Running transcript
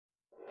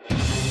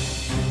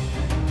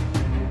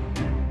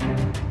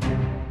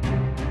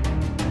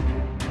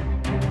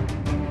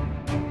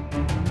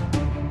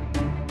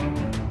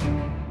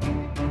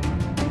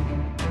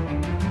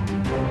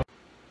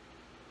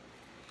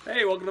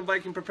welcome to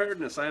Viking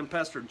Preparedness. I am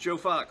Pastor Joe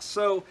Fox.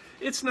 So,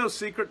 it's no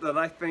secret that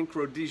I think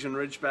Rhodesian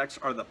Ridgebacks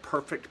are the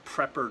perfect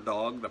prepper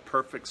dog, the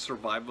perfect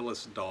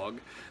survivalist dog.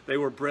 They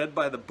were bred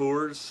by the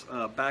Boers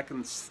back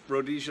in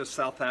Rhodesia,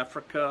 South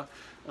Africa,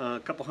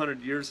 a couple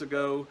hundred years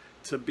ago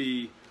to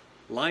be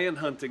lion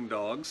hunting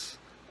dogs,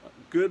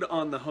 good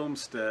on the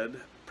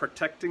homestead,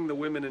 protecting the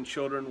women and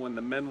children when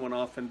the men went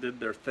off and did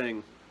their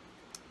thing.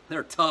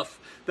 They're tough,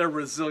 they're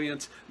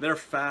resilient, they're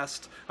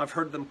fast. I've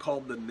heard them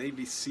called the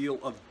Navy SEAL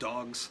of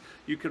dogs.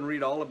 You can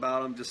read all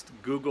about them. Just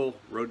Google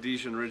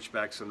Rhodesian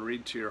Ridgebacks and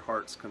read to your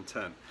heart's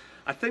content.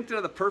 I think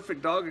they're the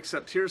perfect dog,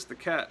 except here's the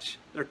catch.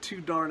 They're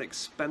too darn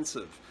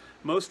expensive.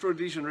 Most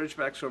Rhodesian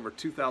Ridgebacks are over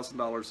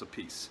 $2,000 a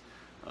piece,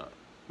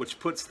 which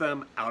puts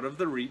them out of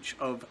the reach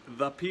of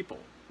the people.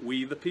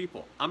 We the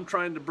people. I'm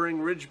trying to bring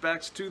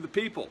Ridgebacks to the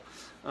people.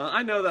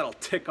 I know that'll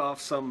tick off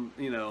some,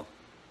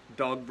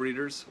 dog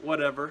breeders,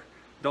 whatever.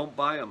 Don't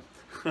buy them.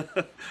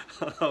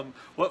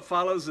 What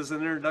follows is an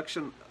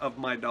introduction of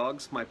my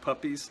dogs, my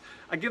puppies.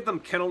 I give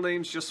them kennel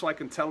names just so I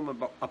can tell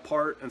them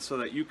apart and so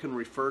that you can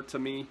refer to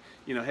me,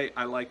 hey,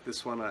 I like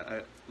this one,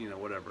 I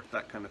whatever,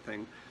 that kind of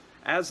thing.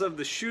 As of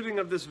the shooting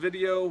of this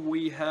video,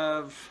 we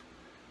have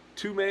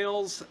 2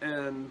 males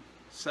and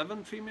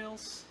 7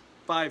 females?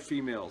 5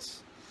 females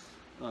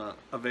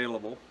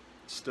available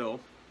still.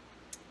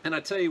 And I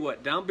tell you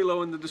what, down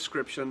below in the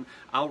description,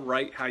 I'll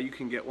write how you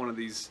can get one of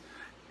these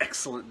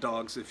excellent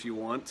dogs if you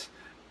want,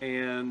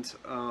 and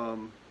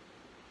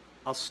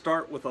I'll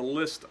start with a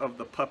list of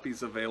the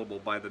puppies available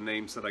by the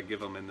names that I give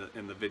them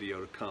in the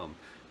video to come,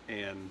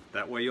 and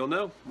that way you'll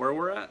know where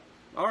we're at.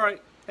 All right,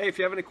 hey, if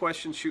you have any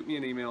questions, shoot me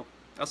an email.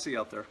 I'll see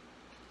you out there.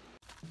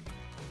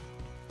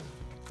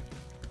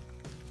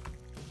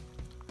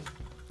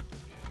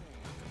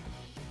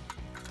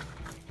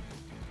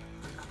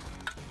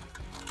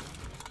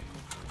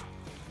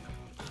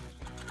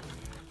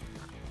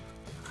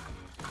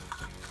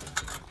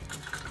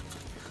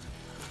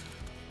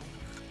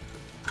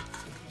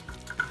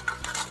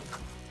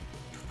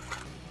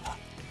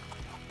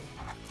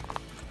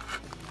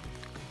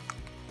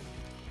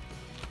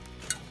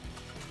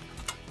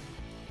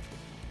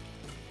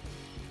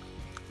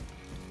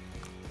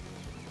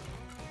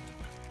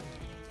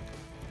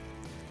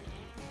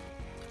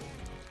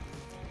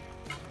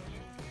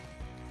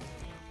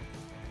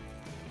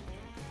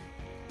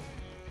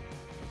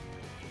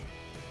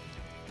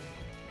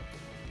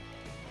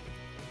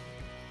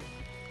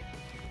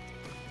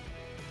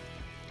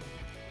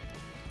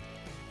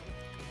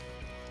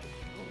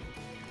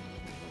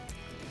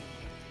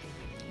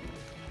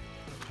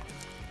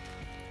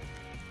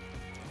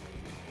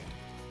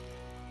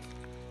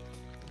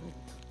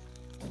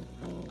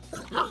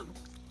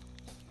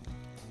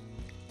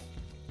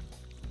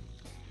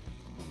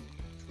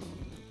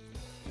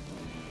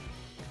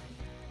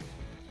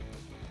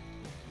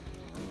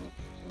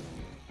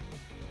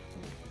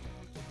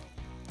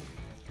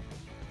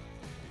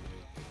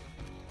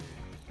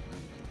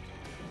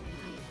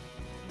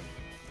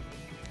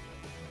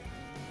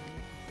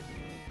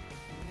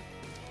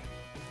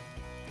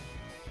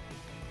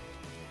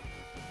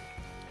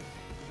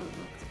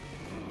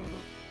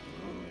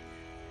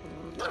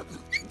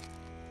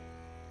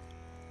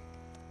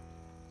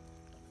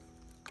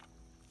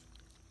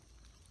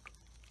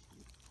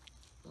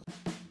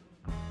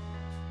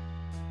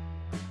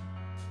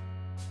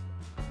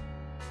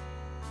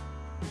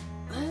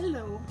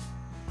 Hello,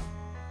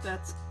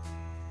 that's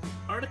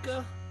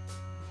Artica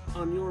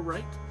on your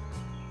right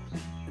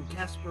and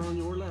Casper on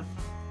your left.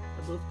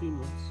 They're both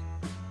females.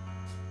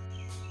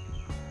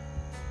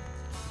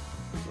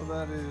 So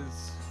that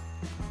is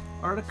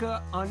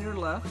Artica on your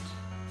left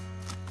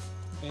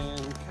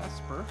and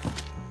Casper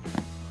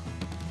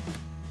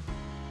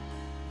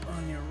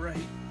on your right.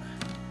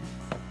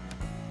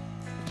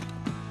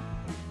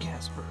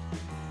 Casper,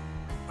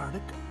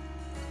 Artica.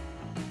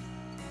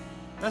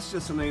 That's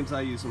just the names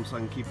I use them so I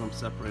can keep them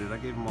separated. I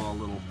gave them all a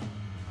little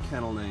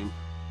kennel name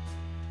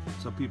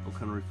so people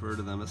can refer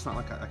to them. It's not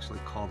like I actually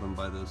call them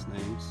by those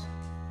names.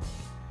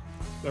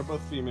 They're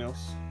both females.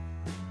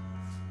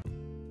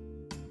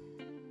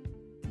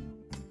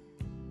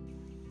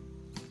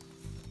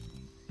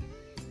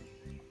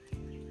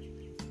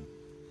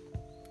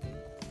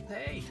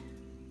 Hey!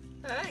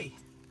 Hey!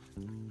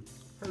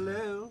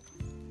 Hello!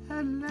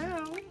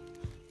 Hello!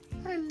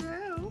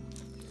 Hello!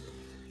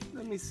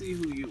 Let me see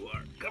who you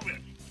are. Come here.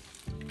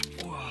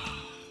 Whoa.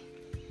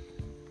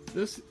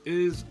 This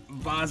is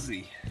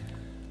Vazi.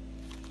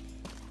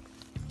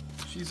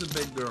 She's a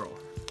big girl.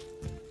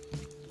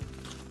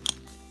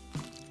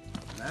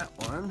 That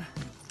one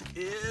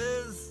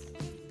is...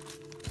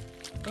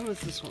 Oh,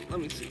 it's this one. Let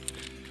me see.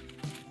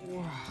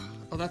 Whoa.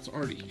 Oh, that's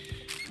Artie.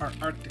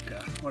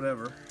 Artica,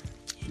 whatever.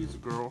 She's a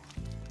girl.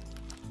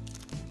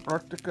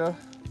 Artica,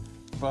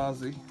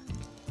 Vazi.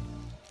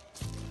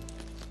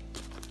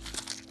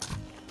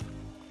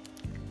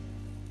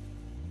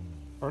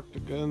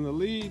 Artica in the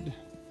lead.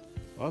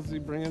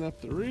 Vazi bringing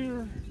up the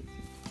rear.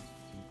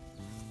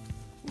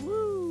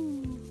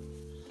 Woo!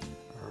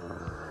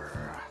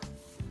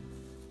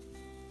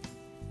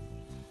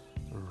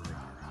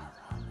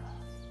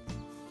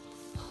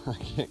 I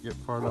can't get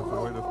far enough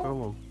away to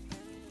film them.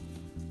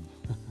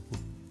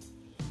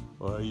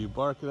 What are you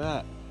barking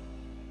at?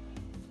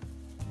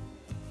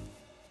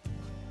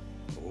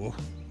 Oh.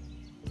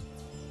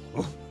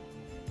 Oh.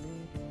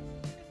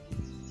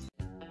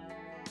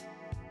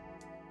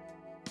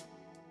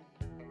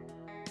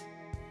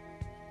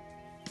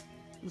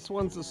 This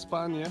one's a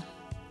Spania,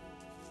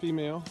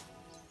 female.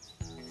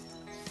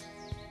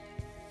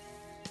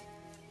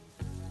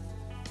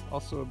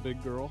 Also a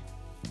big girl.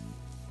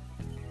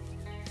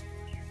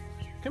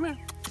 Come here,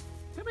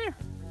 come here,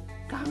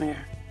 come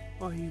here.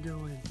 What are you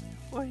doing?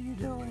 What are you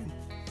doing?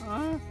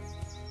 Huh?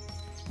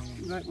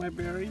 You like my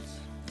berries?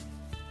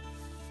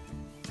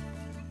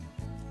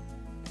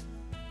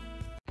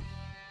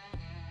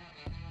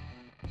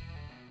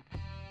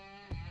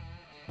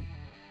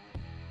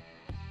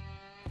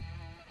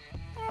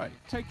 Alright,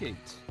 take 8.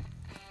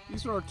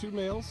 These are our 2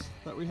 males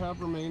that we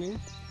have remaining.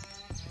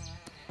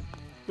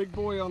 Big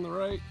boy on the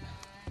right,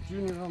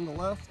 Junior on the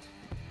left.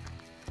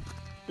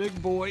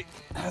 Big boy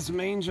has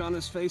mange on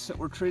his face that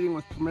we're treating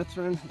with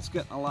permethrin. It's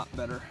getting a lot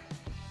better.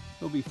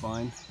 He'll be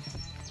fine.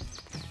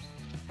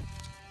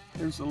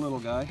 Here's the little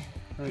guy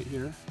right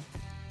here.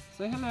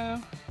 Say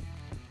hello.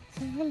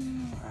 Say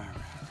hello.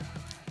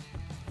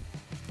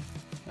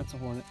 That's a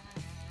hornet.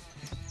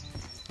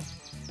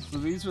 So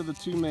these are the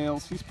 2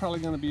 males. He's probably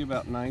going to be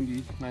about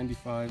 90,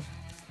 95.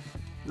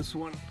 This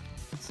one,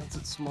 since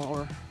it's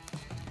smaller,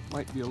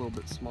 might be a little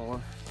bit smaller.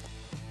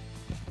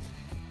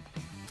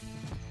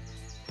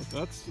 But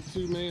that's the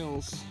 2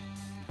 males.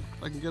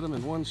 If I can get them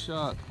in one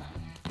shot.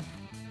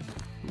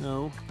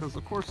 No, because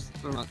of course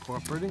they're not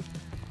cooperating.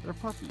 They're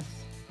puppies.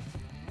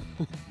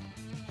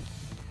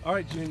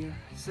 Alright, Junior,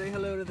 say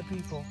hello to the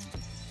people.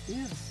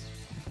 Yes.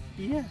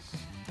 Yes.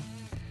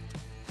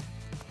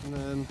 And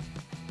then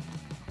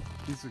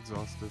he's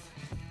exhausted.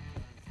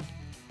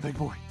 Big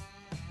boy.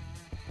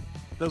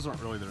 Those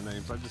aren't really their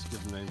names. I just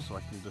give them names so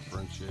I can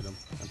differentiate them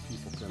and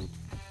people can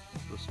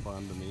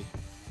respond to me.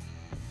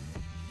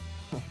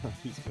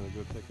 He's gonna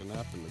go take a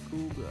nap in the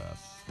cool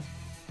grass.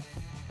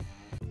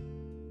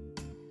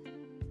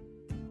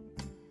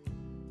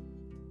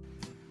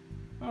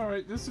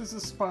 Alright, this is a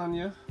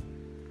Spania.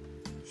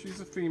 She's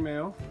a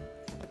female.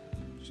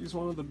 She's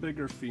one of the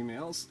bigger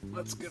females.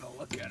 Let's get a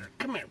look at her.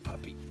 Come here,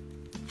 puppy.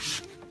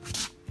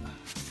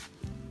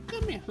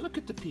 Come here, look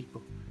at the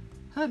people.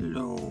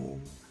 Hello.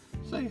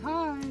 Say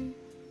hi.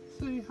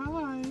 Say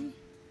hi.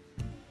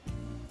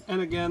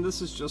 And again,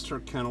 this is just her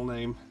kennel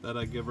name that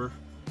I give her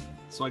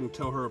so I can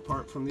tell her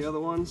apart from the other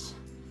ones.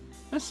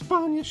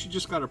 Espana, she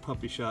just got her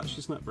puppy shot.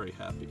 She's not very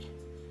happy.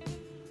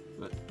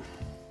 But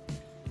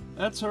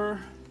that's her.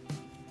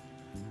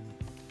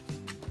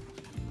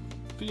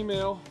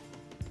 Female.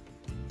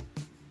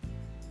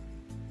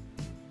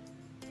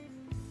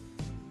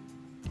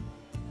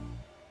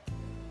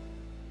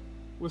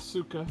 With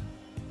Suka,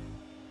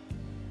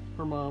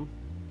 her mom.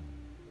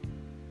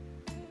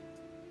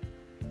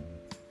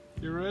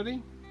 You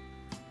ready?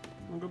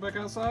 Wanna go back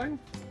outside?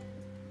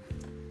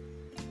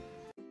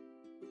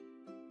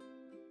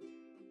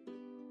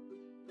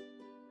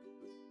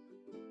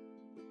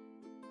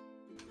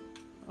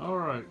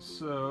 Alright,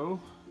 so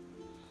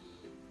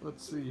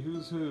let's see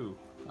who's who.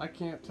 I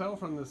can't tell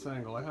from this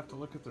angle. I have to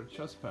look at their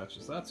chest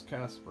patches. That's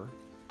Casper.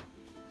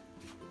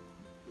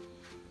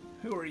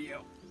 Who are you?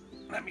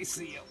 Let me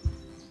see you.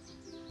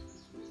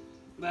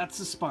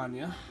 That's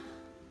Espana.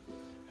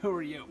 Who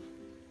are you?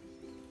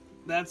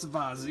 That's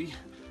Vazi.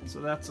 So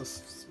that's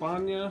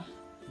Espana,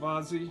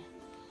 Vazi,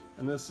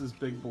 and this is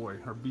Big Boy,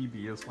 or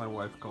BB as my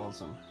wife calls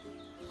him.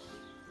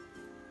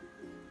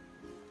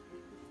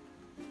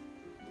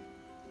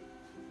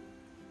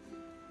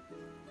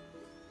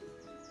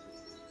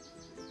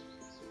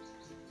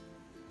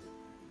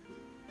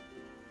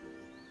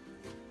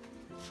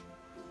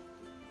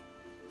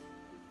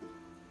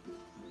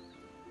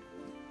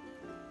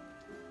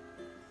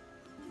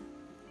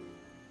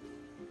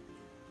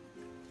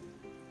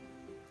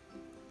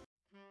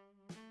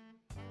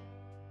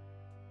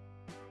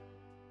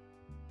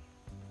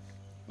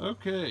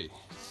 Okay,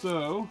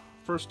 so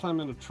first time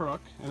in a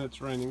truck and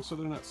it's raining, so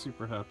they're not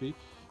super happy.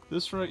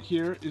 This right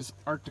here is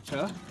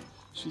Artica.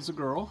 She's a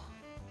girl.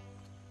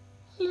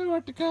 Hello,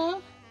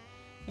 Artica.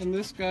 And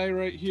this guy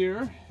right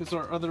here is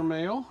our other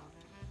male,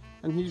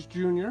 and he's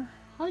Junior.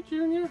 Hi,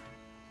 Junior.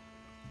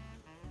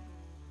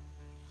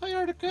 Hi,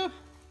 Artica.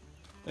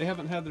 They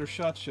haven't had their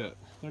shots yet.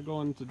 They're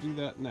going to do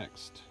that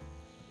next.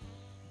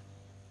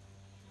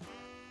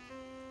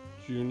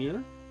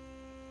 Junior,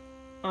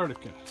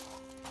 Artica.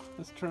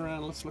 Let's turn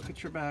around, let's look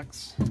at your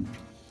backs.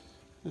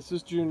 This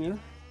is Junior.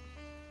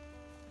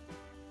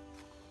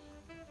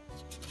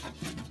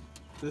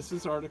 This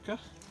is Artica.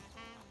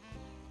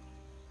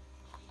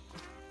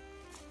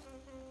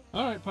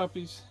 Alright,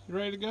 puppies, you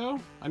ready to go?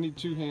 I need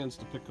 2 hands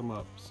to pick them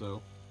up,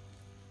 so.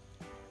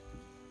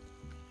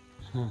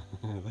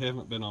 They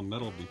haven't been on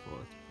metal before.